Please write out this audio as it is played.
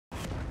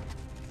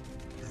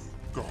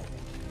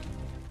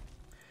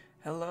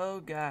Hello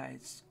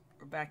guys,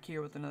 we're back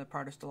here with another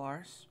part of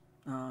Stellaris.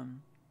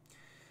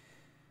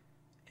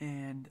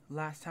 And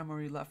last time where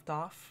we left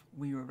off,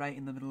 we were right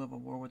in the middle of a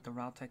war with the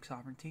Raltech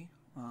sovereignty.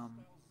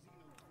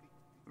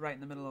 Right in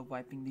the middle of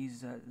wiping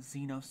these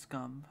Xeno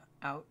scum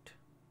out.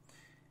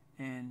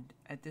 And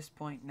at this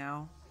point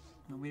now,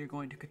 we are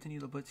going to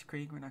continue the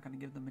Blitzkrieg. We're not going to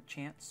give them a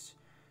chance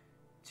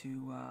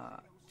to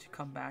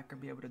come back or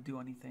be able to do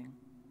anything.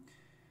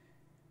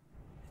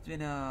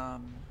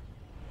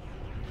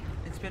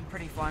 It's been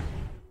pretty fun.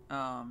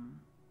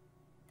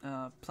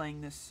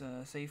 Playing this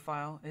save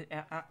file.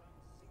 I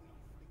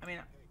mean,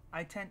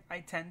 I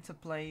tend to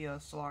play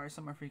Stellaris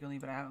somewhat frequently,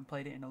 but I haven't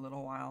played it in a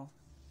little while.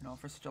 You know,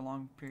 for such a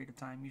long period of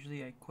time.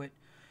 Usually, I quit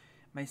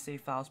my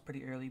save files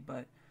pretty early,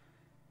 but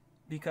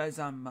because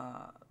I'm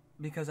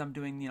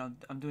doing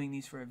I'm doing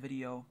these for a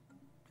video,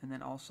 and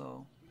then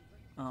also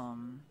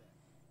I'm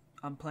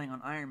playing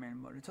on Iron Man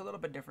mode. It's a little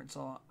bit different,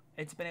 so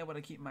it's been able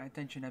to keep my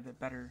attention a bit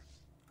better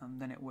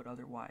than it would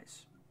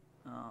otherwise.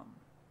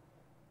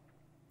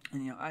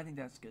 And I think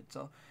that's good.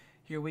 So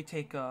here we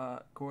take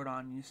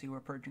Gordon. You see we're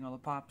purging all the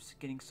pops,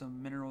 getting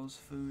some minerals,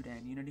 food,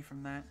 and unity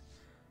from that.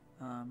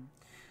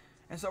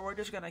 And so we're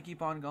just gonna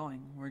keep on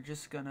going. We're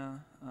just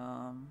gonna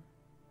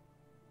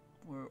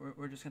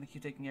we're just gonna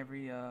keep taking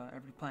every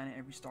planet,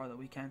 every star that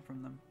we can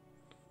from them.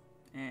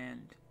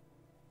 And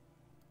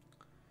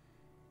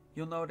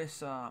you'll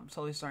notice I'm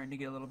slowly starting to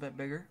get a little bit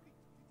bigger,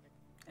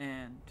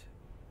 and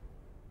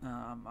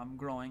I'm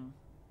growing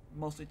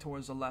mostly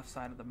towards the left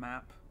side of the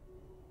map.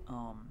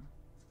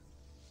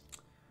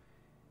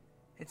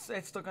 It's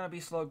still gonna be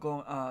slow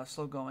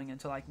going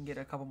until I can get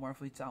a couple more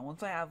fleets out.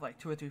 Once I have like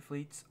 2 or 3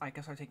 fleets, I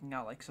can start taking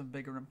out like some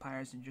bigger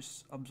empires and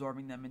just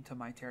absorbing them into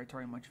my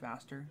territory much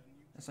faster,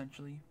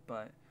 essentially.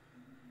 But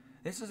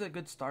this is a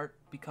good start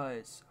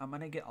because I'm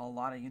gonna get a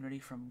lot of unity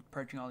from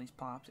purging all these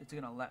pops. It's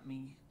gonna let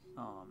me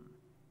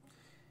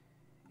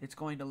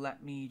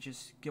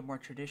just get more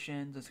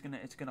traditions. It's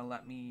gonna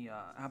let me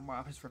have more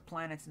options for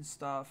planets and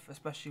stuff,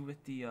 especially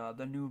with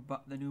the new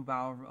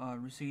bow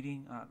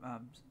reseeding,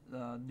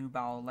 the new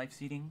bow life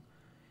seeding.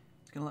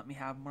 It's gonna let me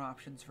have more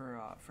options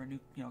for new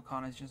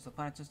colonizations of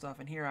planets and stuff.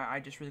 And here I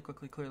just really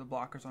quickly clear the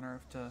blockers on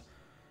Earth to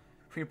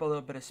free up a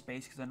little bit of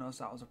space because I noticed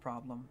that was a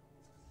problem.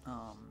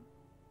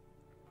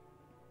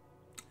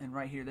 And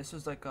right here, this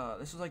was like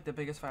the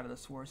biggest fight of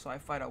this war. So I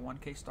fight a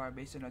 1K star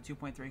base and a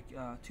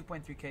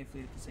 2.3K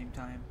fleet at the same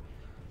time.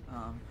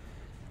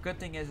 Good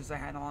thing is I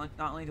had not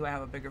only do I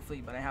have a bigger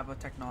fleet, but I have a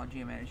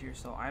technology advantage here,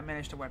 so I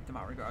managed to wipe them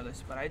out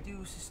regardless. But I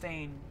do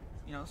sustain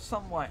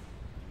somewhat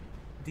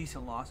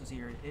decent losses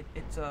here. It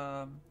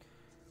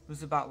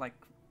was about like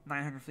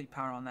 900 fleet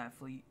power on that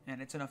fleet,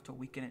 and it's enough to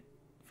weaken it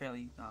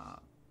fairly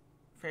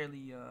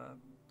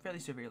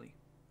severely.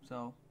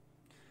 So.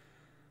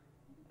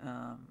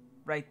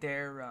 Right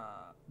there,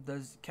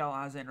 the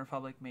Kel-Azan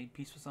Republic made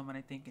peace with someone,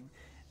 I think, and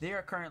they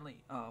are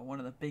currently one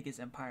of the biggest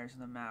empires in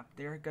the map.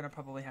 They're gonna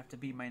probably have to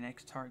be my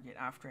next target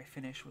after I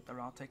finish with the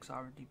Raltech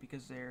sovereignty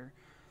because they're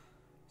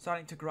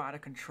starting to grow out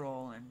of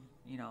control. And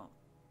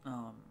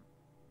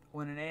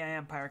when an AI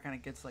empire kind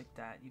of gets like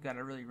that, you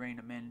gotta really rein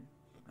them in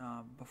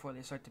before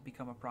they start to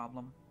become a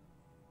problem.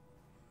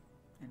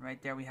 And right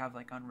there, we have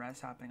like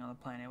unrest happening on the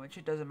planet, which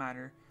it doesn't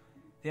matter.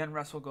 The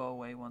unrest will go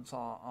away once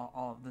all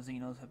of the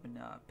Xenos have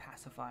been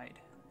pacified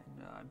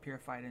and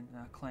purified and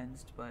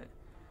cleansed. But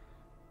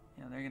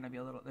there's gonna be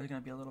a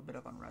little bit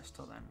of unrest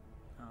till then.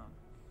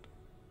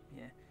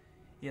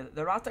 Yeah.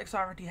 The Raltech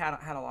sovereignty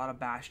had a lot of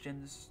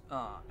bastions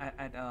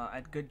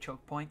at good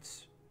choke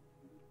points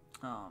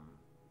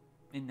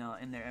in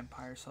their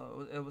empire,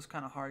 so it was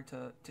kind of hard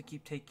to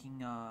keep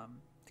taking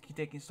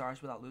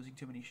stars without losing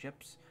too many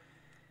ships.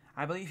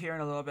 I believe here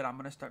in a little bit I'm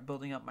gonna start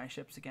building up my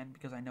ships again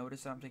because I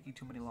noticed that I'm taking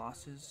too many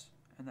losses,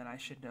 and that I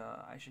should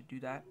do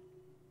that,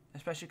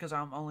 especially because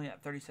I'm only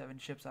at 37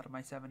 ships out of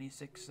my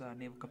 76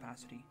 naval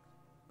capacity.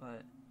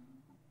 But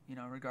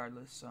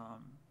regardless,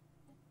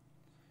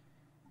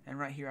 and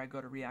right here I go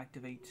to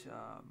reactivate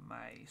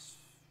my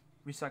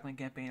recycling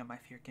campaign and my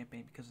fear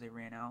campaign because they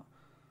ran out.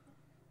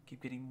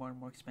 Keep getting more and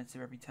more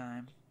expensive every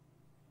time.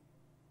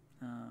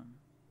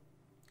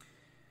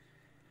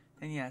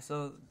 And yeah,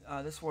 so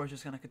this war is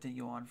just gonna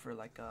continue on for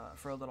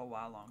for a little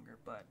while longer.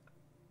 But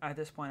at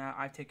this point,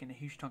 I've taken a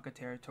huge chunk of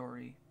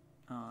territory,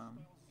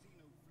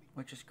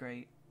 which is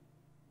great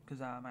because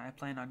I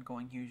plan on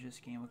going huge this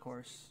game, of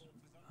course.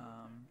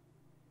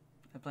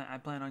 I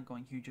plan on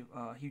going huge,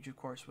 of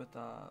course, with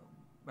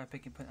by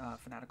picking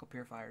Fanatical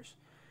Purifiers,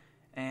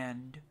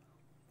 and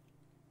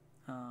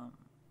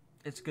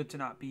it's good to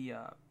not be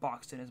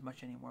boxed in as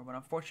much anymore. But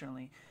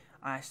unfortunately,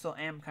 I still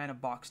am kind of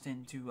boxed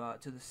into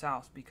to the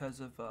south because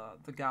of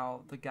the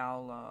Gal.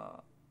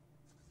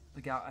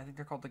 I think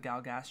they're called the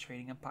Gal Gas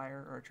Trading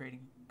Empire or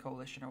Trading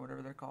Coalition or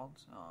whatever they're called.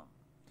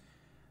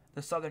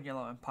 The Southern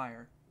Yellow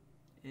Empire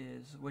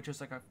which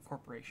is like a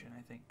corporation,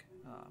 I think,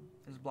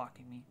 is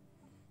blocking me.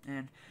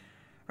 And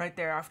right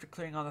there, after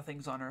clearing all the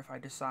things on Earth, I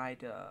decide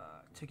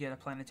to get a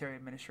planetary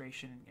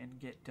administration and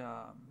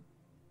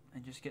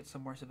just get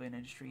some more civilian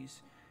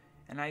industries.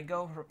 And I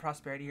go for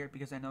prosperity here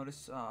because I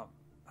notice how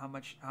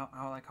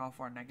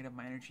far negative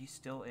my energy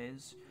still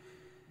is,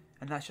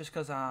 and that's just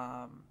because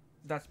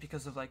that's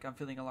because of like I'm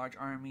feeling a large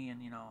army,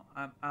 and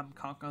I'm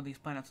conquering these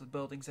planets with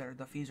buildings that are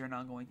the fees are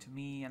now going to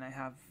me, and I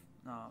have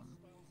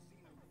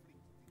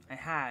I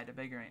had a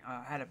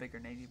bigger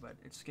navy, but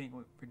it's getting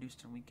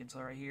reduced and weakened.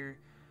 So right here,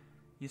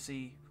 you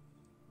see,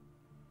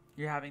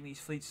 you're having these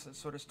fleets that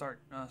sort of starting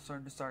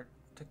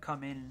to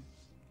come in,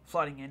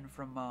 flooding in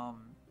from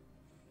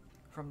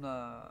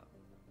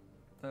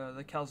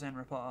the Kelzan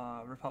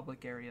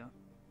Republic area,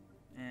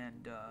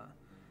 and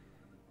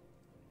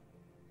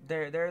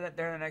they're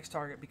the next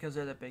target because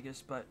they're the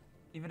biggest. But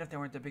even if they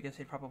weren't the biggest,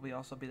 they'd probably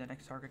also be the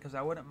next target because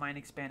I wouldn't mind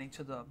expanding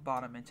to the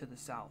bottom and to the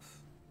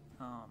south.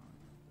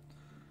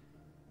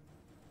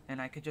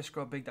 And I could just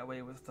grow big that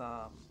way with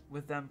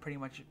them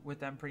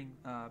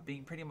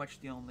being pretty much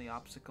the only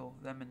obstacle,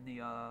 them and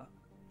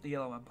the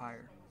Yellow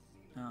Empire.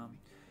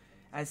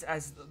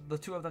 As the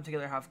two of them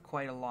together have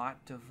quite a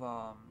lot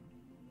of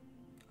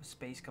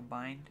space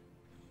combined.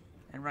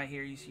 And right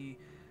here you see,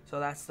 so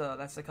that's the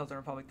Keltan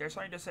Republic. They're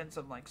starting to send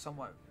some like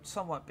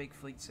somewhat big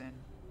fleets in.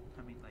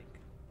 I mean, like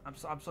I'm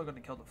still gonna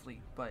kill the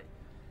fleet, but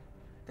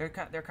they're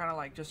kind of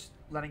like just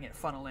letting it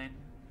funnel in.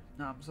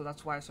 So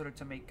that's why I started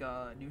to make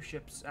new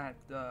ships at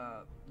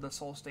the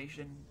Sol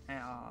Station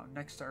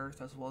next to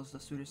Earth, as well as the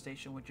Suda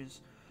Station, which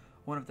is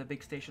one of the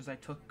big stations I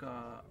took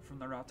from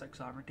the Raltec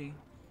Sovereignty.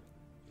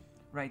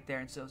 Right there,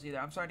 and so see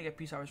that I'm starting to get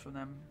peace offers from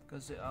them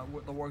because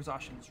the war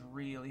exhaustion is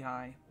really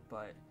high,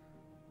 but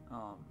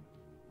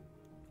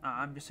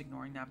I'm just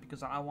ignoring that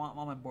because I want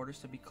all my borders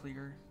to be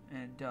clear,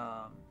 and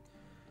I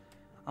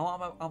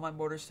want all my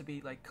borders to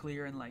be like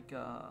clear and like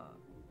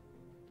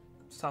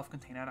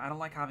self-contained. I don't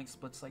like having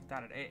splits like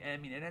that. I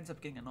mean, it ends up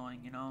getting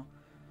annoying,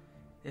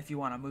 If you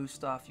want to move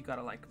stuff, you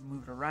gotta like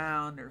move it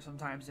around, or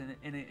sometimes in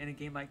a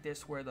game like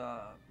this where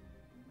the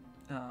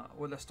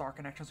star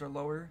connections are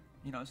lower,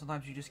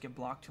 sometimes you just get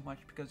blocked too much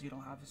because you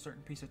don't have a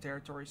certain piece of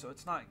territory. So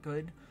it's not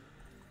good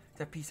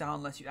to peace out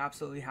unless you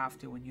absolutely have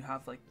to. When you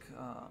have like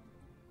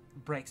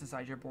breaks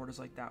inside your borders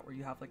like that, where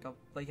you have like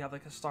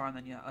a star, and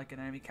then like an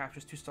enemy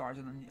captures 2 stars,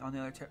 and then on the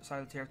other side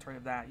of the territory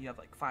of that, you have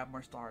like 5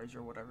 more stars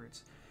or whatever.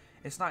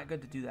 It's not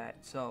good to do that.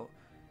 So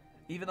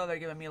even though they're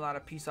giving me a lot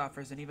of peace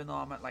offers, and even though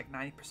I'm at like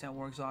 90%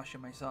 war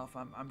exhaustion myself,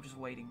 I'm just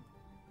waiting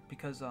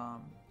because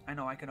I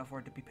know I can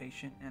afford to be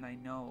patient, and I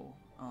know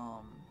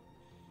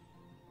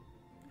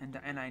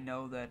and I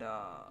know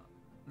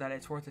that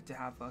it's worth it to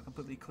have a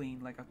completely clean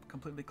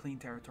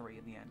territory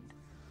in the end.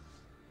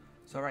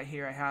 So right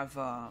here I have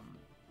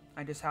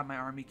I just have my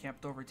army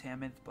camped over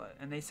Tamith,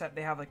 and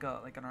they have like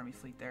an army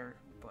fleet there,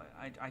 but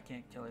I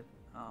can't kill it.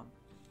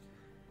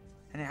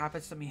 And it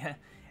happens to me.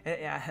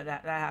 Yeah,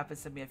 that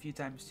happens to me a few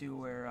times too,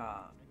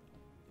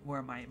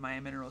 where my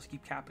minerals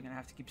keep capping and I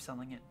have to keep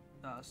selling it,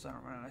 so I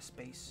don't run out of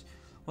space.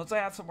 Once I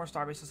have some more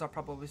star bases, I'll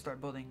probably start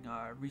building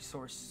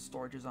resource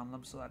storages on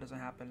them so that doesn't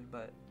happen.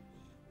 But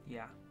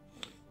yeah.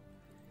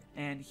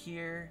 And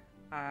here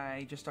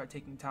I just start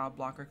taking tile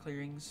blocker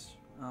clearings.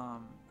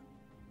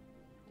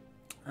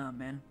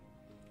 Man,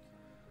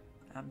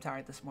 I'm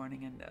tired this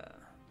morning, and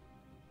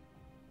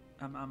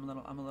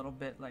I'm a little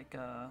bit like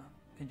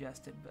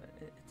congested, but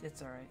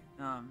it's all right.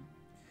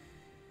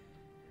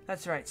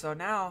 That's right. So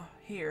now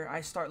here I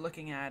start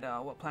looking at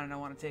what planet I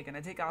want to take, and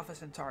I take Alpha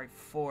Centauri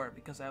 4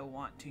 because I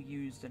want to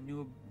use the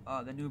new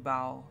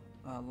bow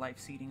life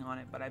seeding on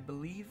it. But I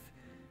believe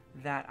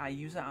that I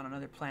use that on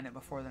another planet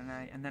before then,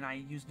 and then I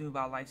use new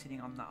bow life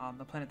seeding on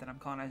the planet that I'm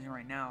colonizing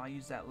right now. I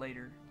use that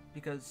later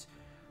because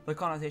the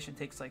colonization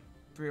takes like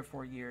 3 or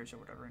 4 years or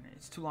whatever, and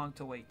it's too long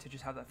to wait to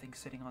just have that thing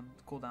sitting on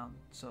cooldown.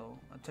 So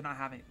to not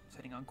have it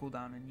sitting on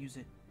cooldown and use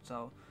it.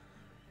 So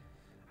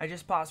I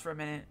just pause for a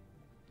minute.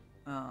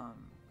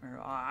 Or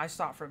I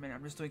stop for a minute.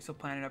 I'm just doing some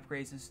planet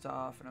upgrades and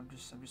stuff, and I'm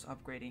just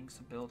upgrading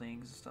some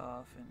buildings and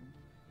stuff, and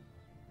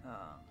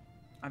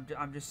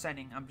I'm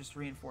just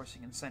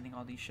reinforcing and sending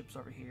all these ships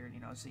over here.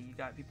 And, so you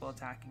got people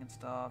attacking and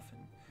stuff,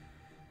 and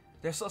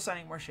they're still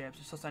sending more ships.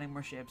 They're still sending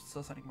more ships.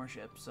 Still sending more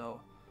ships.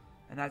 So,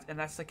 and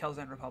that's the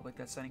Kelzan Republic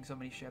that's sending so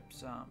many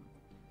ships,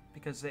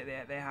 because they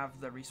have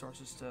the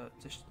resources to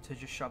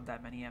just shove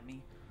that many at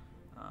me.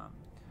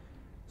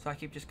 So I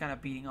keep just kind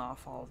of beating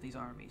off all of these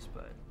armies,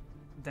 but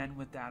then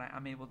with that,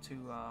 I'm able to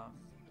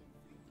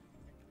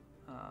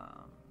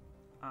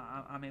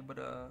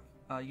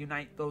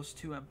unite those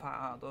two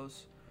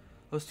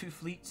those two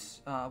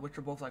fleets, which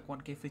are both like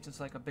 1K fleets. It's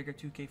like a bigger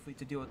 2K fleet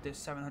to deal with this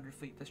 700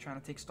 fleet that's trying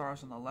to take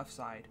stars on the left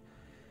side.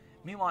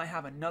 Meanwhile, I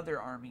have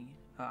another army.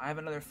 I have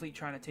another fleet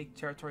trying to take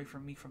territory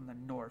from me from the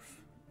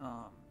north,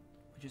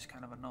 which is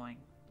kind of annoying.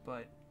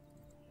 But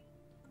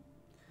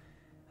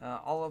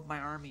all of my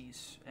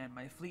armies and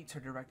my fleets are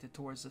directed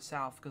towards the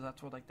south because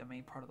that's where like the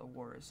main part of the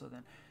war is. So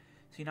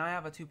now I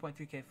have a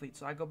 2.3K fleet.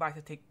 So I go back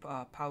to take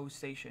Pau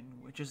Station,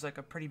 which is like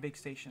a pretty big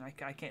station. I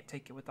can't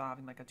take it without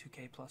having like a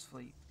 2K plus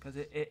fleet because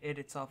it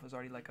itself is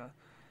already like a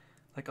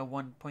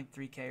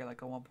 1.3K or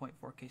like a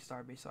 1.4K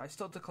star base. So I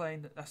still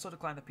decline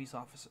the peace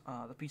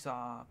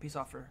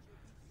offer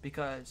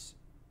because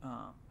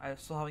I'm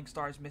still having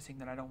stars missing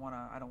that I don't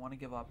wanna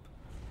give up,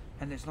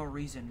 and there's no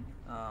reason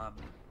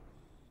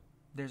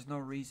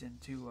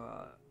to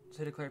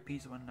declare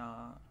peace when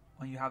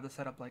you have the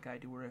setup like I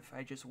do, or if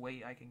I just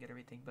wait I can get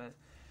everything. But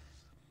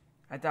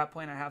at that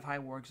point I have high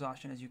war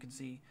exhaustion, as you can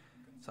see,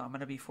 so I'm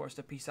gonna be forced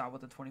to peace out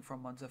with the 24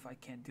 months if I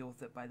can't deal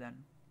with it by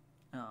then.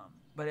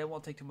 But it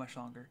won't take too much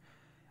longer.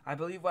 I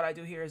believe what I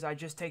do here is I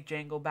just take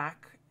Django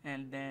back,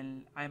 and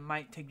then I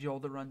might take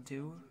Joel to run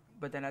too,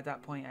 but then at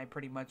that point I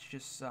pretty much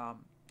just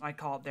I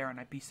call it there and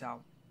I peace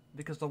out,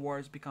 because the war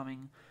is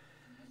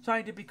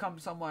trying to become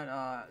somewhat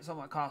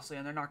costly,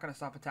 and they're not going to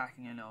stop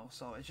attacking, I know,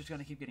 so it's just going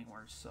to keep getting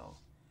worse. So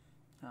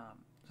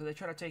so they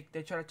try to take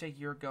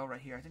Urgel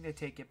right here. I think they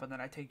take it, but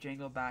then I take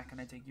Django back and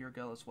I take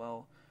Urgel as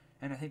well,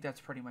 and I think that's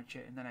pretty much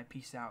it, and then I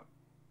peace out.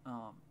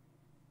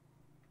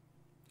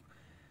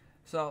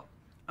 So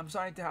I'm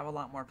starting to have a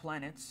lot more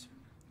planets,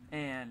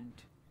 and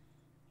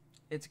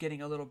it's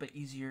getting a little bit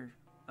easier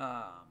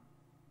to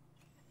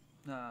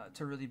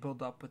really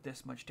build up with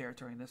this much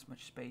territory and this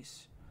much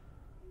space.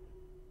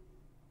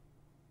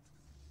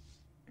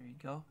 There you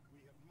go.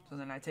 So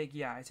then I take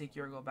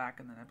Urgel back,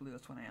 and then I believe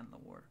that's when I end the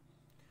war.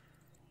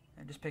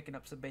 And just picking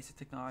up some basic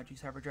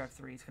technologies. Hyperdrive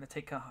 3 is going to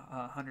take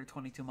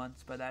 122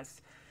 months, but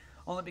that's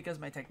only because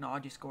my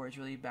technology score is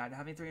really bad.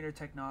 Having 300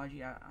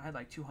 technology, I had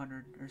like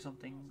 200 or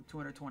something,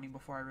 220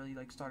 before I really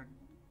like started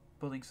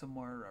building some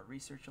more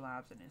research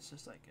labs, and it's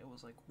just like it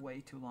was like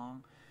way too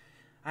long.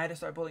 I had to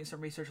start building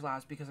some research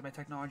labs because my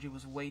technology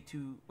was way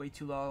too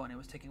low, and it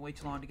was taking way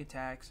too long to get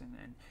techs, and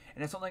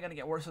it's only going to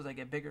get worse as I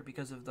get bigger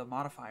because of the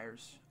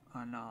modifiers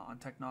on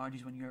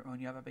technologies when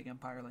you have a big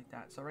empire like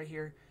that. So right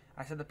here,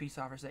 I send the peace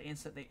offers. They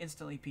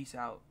instantly peace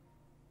out,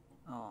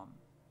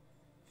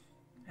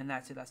 and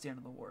that's it. That's the end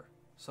of the war.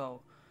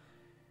 So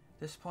at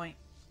this point,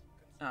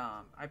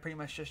 I pretty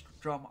much just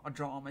draw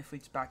all my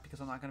fleets back,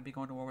 because I'm not going to be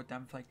going to war with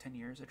them for like 10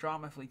 years. I draw all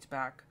my fleets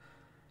back,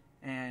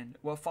 and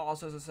what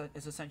follows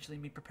is essentially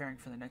me preparing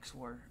for the next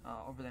war.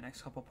 Over the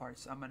next couple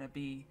parts, I'm going to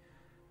be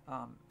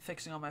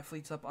fixing all my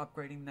fleets up,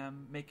 upgrading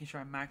them, making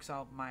sure I max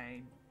out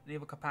my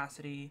naval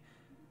capacity.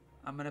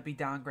 I'm going to be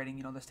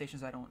downgrading, the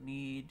stations I don't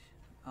need,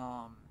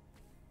 and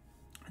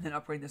then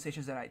upgrading the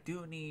stations that I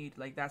do need,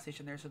 like that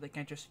station there, so they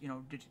can't just,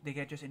 they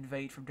can't just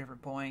invade from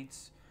different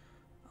points.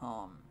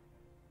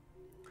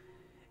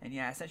 And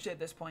yeah, essentially at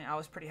this point, I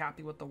was pretty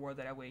happy with the war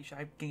that I waged.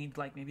 I gained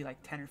maybe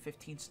 10 or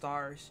 15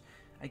 stars.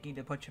 I gained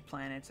a bunch of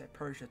planets. I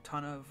purged a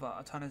ton of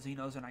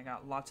Xenos, and I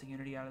got lots of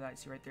unity out of that.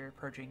 See right there,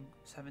 purging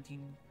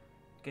 17,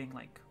 getting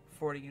like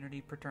 40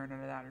 unity per turn out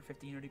of that, or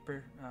 50 unity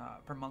per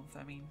month.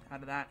 I mean, out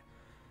of that,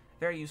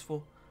 very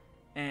useful.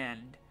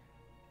 And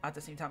at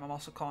the same time, I'm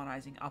also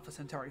colonizing Alpha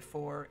Centauri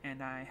 4,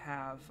 and I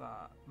have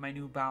my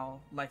new bow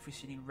life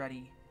receding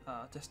ready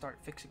to start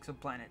fixing some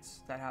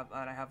planets that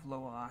I have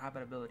low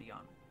habitability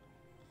on.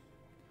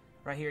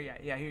 Right here,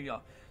 yeah, here you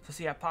go. So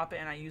see, I pop it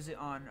and I use it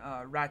on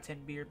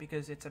Ratin Beer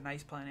because it's a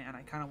nice planet, and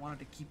I kind of wanted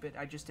to keep it.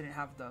 I just didn't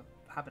have the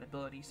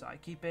habitability, so I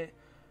keep it,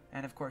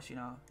 and of course,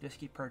 just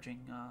keep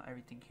purging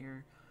everything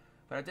here.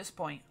 But at this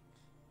point,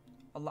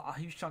 a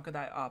huge chunk of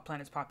that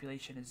planet's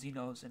population is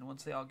Xenos, and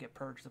once they all get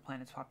purged, the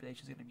planet's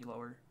population is going to be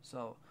lower.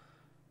 So,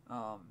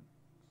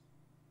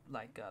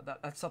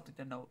 that's something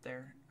to note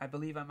there. I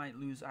believe I might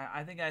lose.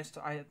 I think I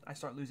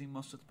start losing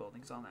most of the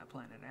buildings on that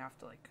planet. I have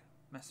to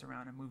mess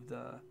around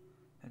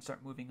and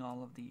start moving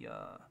all of the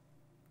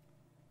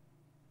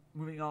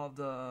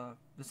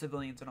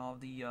civilians and all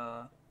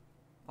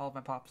of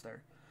my pops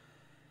there.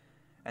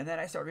 And then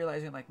I start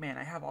realizing, man,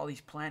 I have all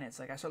these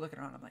planets. I start looking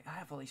around. I'm like, I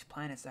have all these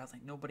planets that has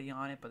nobody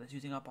on it, but it's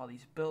using up all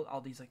these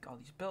buildings,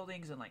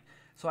 and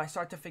so I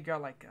start to figure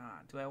out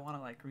do I want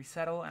to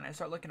resettle? And I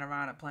start looking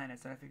around at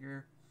planets, and I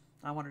figure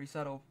I want to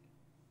resettle.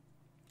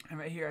 And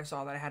right here, I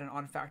saw that I had an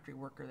on-factory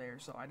worker there,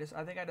 so I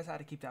think I decided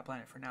to keep that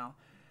planet for now.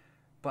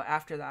 But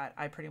after that,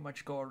 I pretty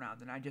much go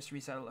around and I just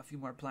resettle a few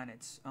more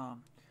planets.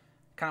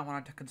 Kind of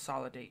wanted to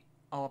consolidate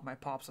all of my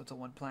pops onto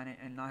one planet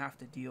and not have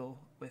to deal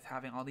with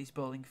having all these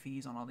building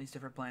fees on all these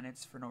different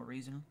planets for no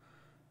reason.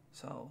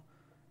 So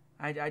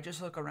I just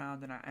look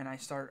around and I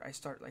start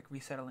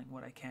resettling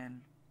what I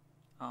can.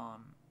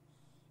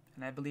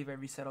 And I believe I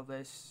resettle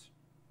this.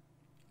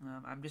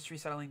 I'm just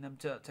resettling them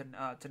to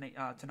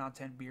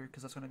Natan Beer,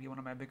 because that's going to be one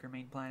of my bigger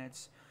main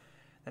planets.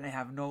 Then I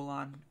have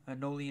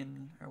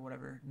Nolian, or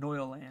whatever,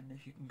 Noiland,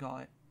 if you can call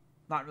it.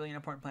 Not really an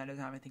important planet,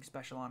 doesn't have anything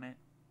special on it.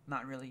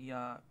 Not really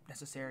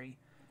necessary.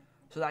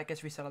 So that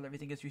gets resettled,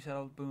 everything gets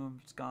resettled,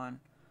 boom, it's gone.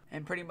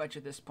 And pretty much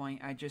at this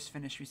point, I just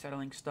finished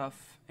resettling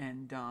stuff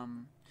and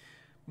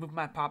move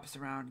my pops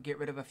around, get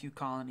rid of a few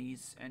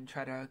colonies, and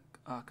try to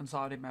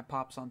consolidate my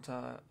pops onto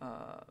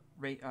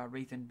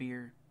Wraith and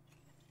Beer.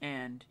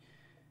 And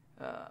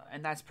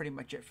that's pretty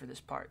much it for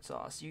this part. So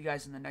I'll see you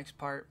guys in the next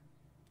part.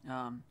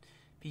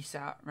 Peace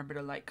out. Remember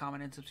to like,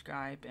 comment, and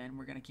subscribe, and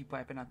we're going to keep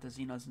wiping out the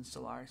Xenos and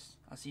Stellaris.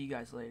 I'll see you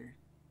guys later.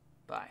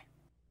 Bye.